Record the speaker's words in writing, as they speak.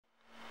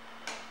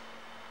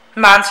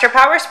Monster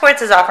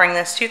Powersports is offering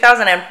this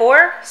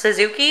 2004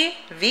 Suzuki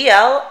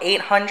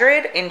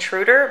VL800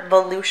 Intruder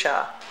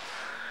Volusia.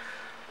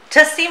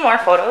 To see more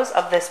photos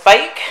of this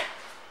bike,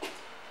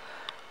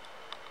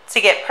 to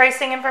get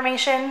pricing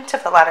information, to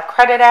fill out a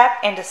credit app,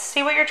 and to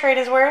see what your trade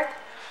is worth,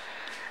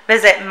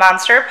 visit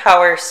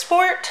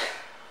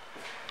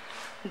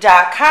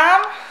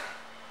monsterpowersport.com.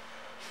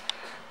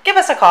 Give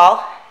us a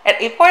call at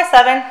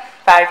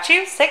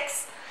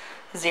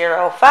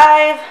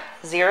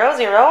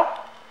 847-526-0500.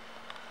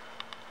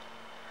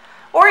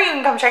 Or you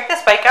can come check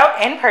this bike out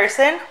in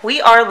person.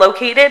 We are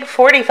located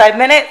 45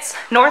 minutes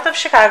north of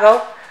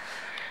Chicago,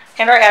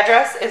 and our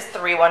address is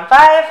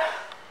 315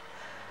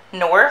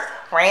 North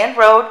Rand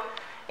Road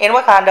in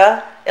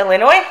Wauconda,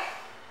 Illinois.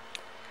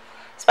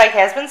 This bike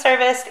has been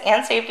serviced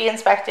and safety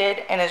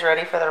inspected and is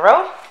ready for the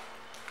road.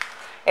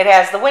 It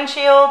has the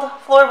windshield,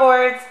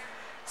 floorboards,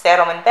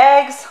 saddleman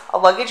bags, a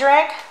luggage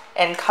rack,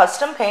 and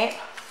custom paint.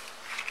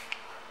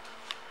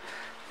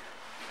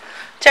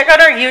 Check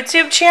out our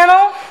YouTube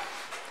channel.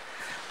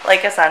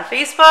 Like us on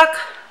Facebook,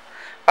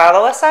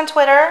 follow us on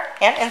Twitter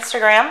and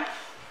Instagram.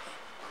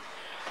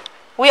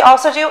 We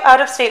also do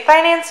out-of-state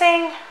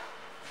financing,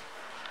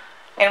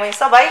 and we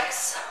sell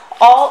bikes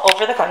all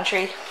over the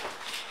country.